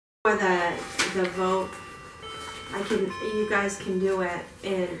For the vote, you guys can do it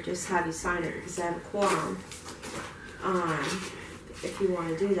and just have you sign it because I have a quorum. If you want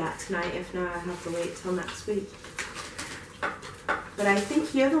to do that tonight, if not, I have to wait till next week. But I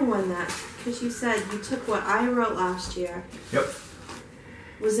think you're the one that, because you said you took what I wrote last year. Yep.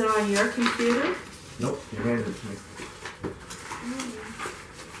 Was it on your computer? Nope, you handed it to me.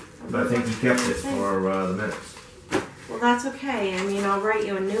 But I think you kept it for the minutes. Well, that's okay. I mean, I'll write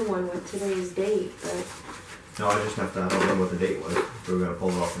you a new one with today's date, but... No, I just have to, I don't know what the date was. We were going to pull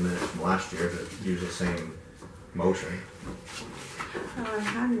it off the minutes from last year to use the same motion. Oh, I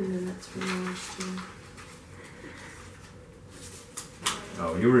had minutes from last year.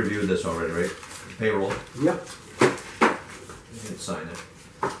 Oh, you reviewed this already, right? Payroll? Yep. You didn't sign it.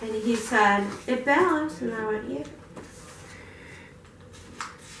 And he said, it balanced, and I went, yeah.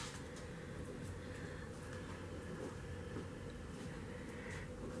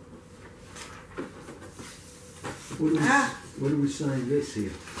 What do we sign this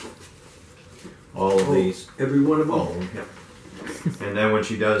here? All of these. Every one of them? All of them, yep. And then when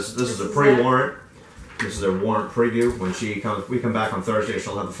she does, this is a pre-warrant. This is a warrant preview. When she comes, we come back on Thursday,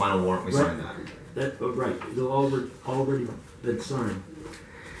 she'll have the final warrant. We sign that. Right. They'll already been signed.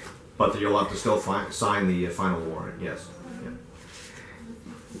 But you'll have to still sign the final warrant, yes. Yep.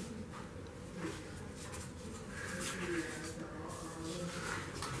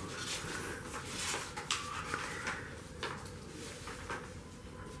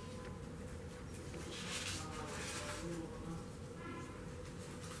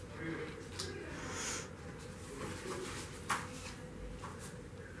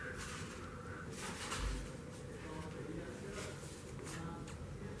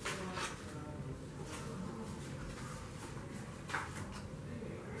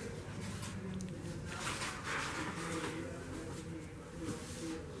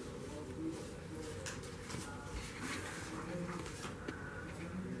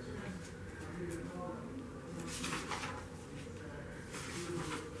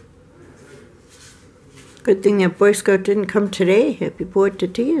 Good thing that Boy Scout didn't come today. He'd be bored to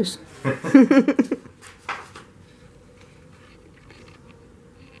tears. Do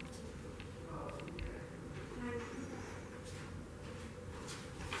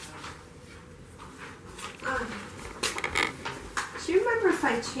you remember if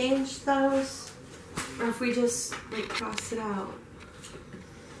I changed those? Or if we just, like, crossed it out?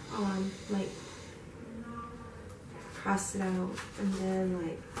 Like, crossed it out and then,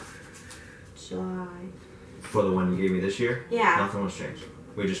 like, July. For the one you gave me this year? Yeah. Nothing was changed.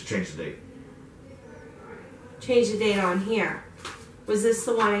 We just changed the date. Change the date on here. Was this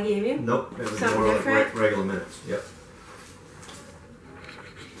the one I gave you? Nope. It was Something more different? like regular minutes. Yep.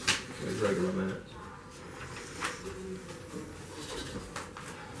 It was regular minutes.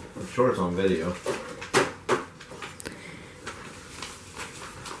 I'm sure it's on video.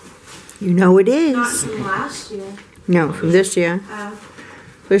 You know it is. Not from last year. No, from this year.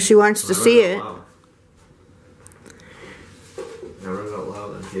 But she wants to I read see it it. out loud. I read it out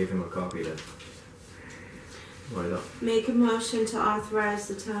loud and gave him a copy to write up. Make a motion to authorize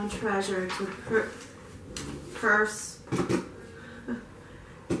the town treasurer to purse the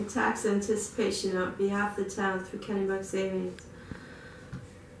tax anticipation on behalf of the town through Kennybug Savings.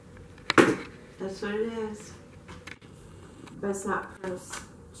 That's what it is. But it's not purse.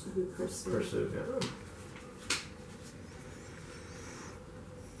 It should be pursued. Pursued, yeah.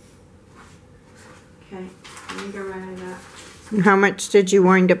 Okay, let me go write it up. And how much did you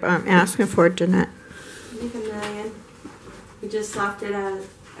wind up asking for, Jeanette? I think $1 million. We just left it as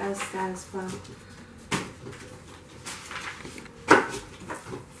status quo.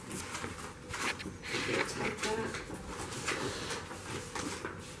 Type that.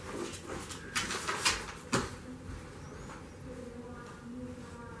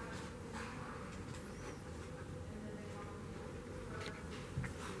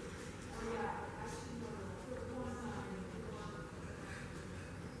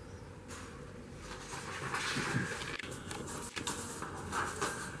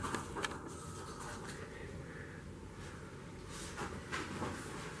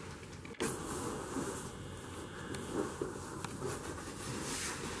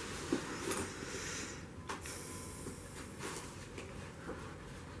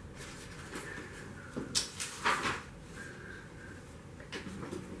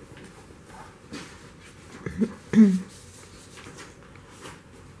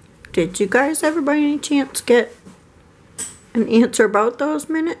 Did you guys ever by any chance get an answer about those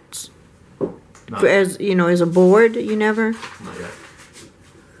minutes? Not, As you know, as a board, you never. not yet.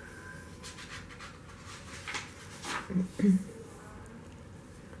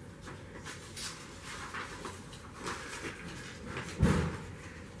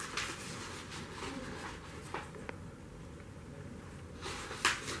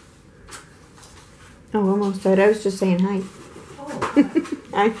 Oh, almost died. I was just saying hi. Oh.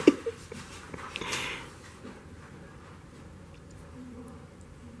 Hi.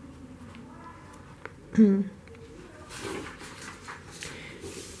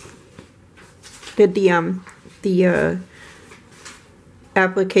 Did the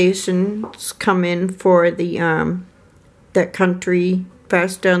applications come in for the that country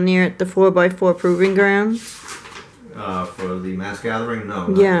fest down there at the 4x4 proving grounds? For the mass gathering, no.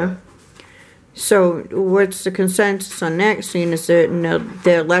 not Yeah. yet. So what's the consensus on that? Seeing as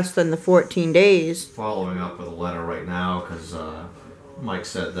they're less than the 14 days. Following up with a letter right now because Mike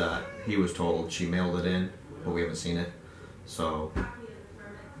said that he was told she mailed it in, but we haven't seen it. So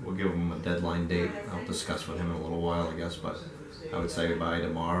we'll give him a deadline date. I'll discuss with him in a little while, I guess, but I would say by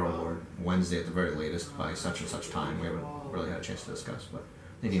tomorrow or Wednesday at the very latest, by such and such time. We haven't really had a chance to discuss, but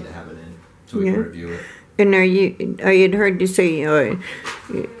they need to have it in so we Yeah. can review it. And I had heard you say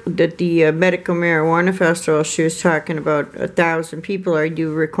that the medical marijuana festival, she was talking about 1,000 people. Are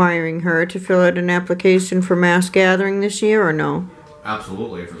you requiring her to fill out an application for mass gathering this year or no?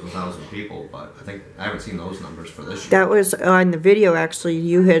 Absolutely, if there's 1,000 people, but I haven't seen those numbers for this year. That was on the video, actually.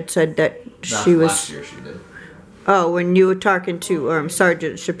 You had said that That's she was. last year she did. Oh, when you were talking to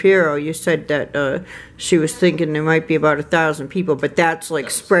Sergeant Shapiro, you said that she was thinking there might be about 1,000 people, but that's like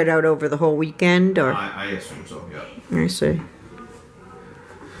Yes. spread out over the whole weekend, or I assume so. Yeah. I see.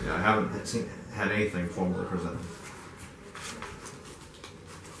 Yeah, I haven't had anything formally presented.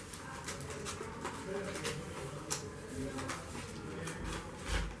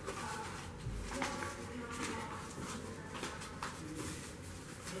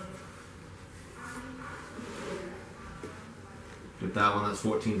 Did that one? That's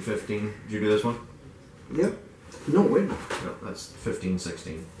 14-15. Did you do this one? Yep. No, wait a minute. Yep, that's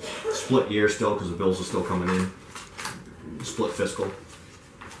 15-16. Split year still because the bills are still coming in. Split fiscal.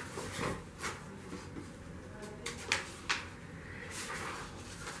 So.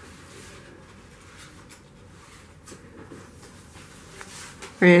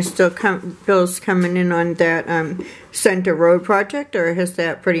 And it's still bills coming in on that Center Road project, or has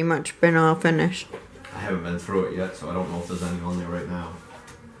that pretty much been all finished? I haven't been through it yet, so I don't know if there's any on there right now.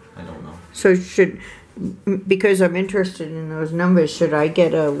 I don't know. So because I'm interested in those numbers, should I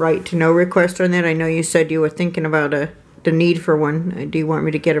get a right to know request on that? I know you said you were thinking about the need for one. Do you want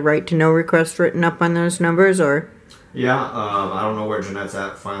me to get a right to know request written up on those numbers, or? Yeah, I don't know where Jeanette's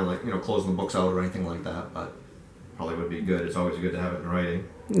at finally, closing the books out or anything like that, but probably would be good. It's always good to have it in writing.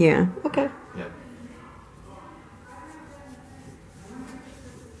 Yeah. Okay. Yeah.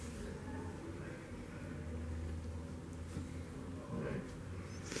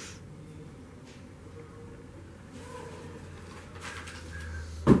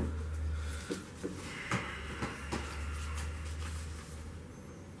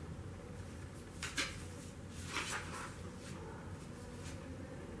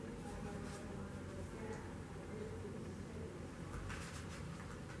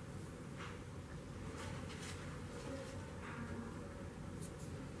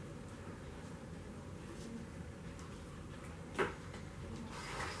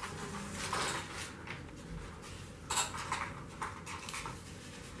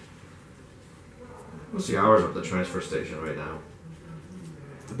 What's the hours at the transfer station right now?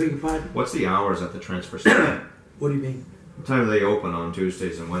 I beg your pardon? What's the hours at the transfer station? What do you mean? What time do they open on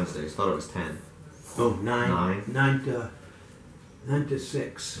Tuesdays and Wednesdays? Thought it was 10. Oh, nine. 9? 9 to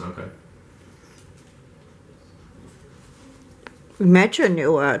 6. Okay. We met your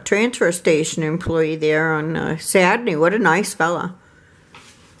new transfer station employee there on Saturday. What a nice fella.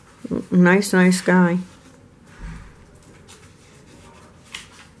 Nice guy.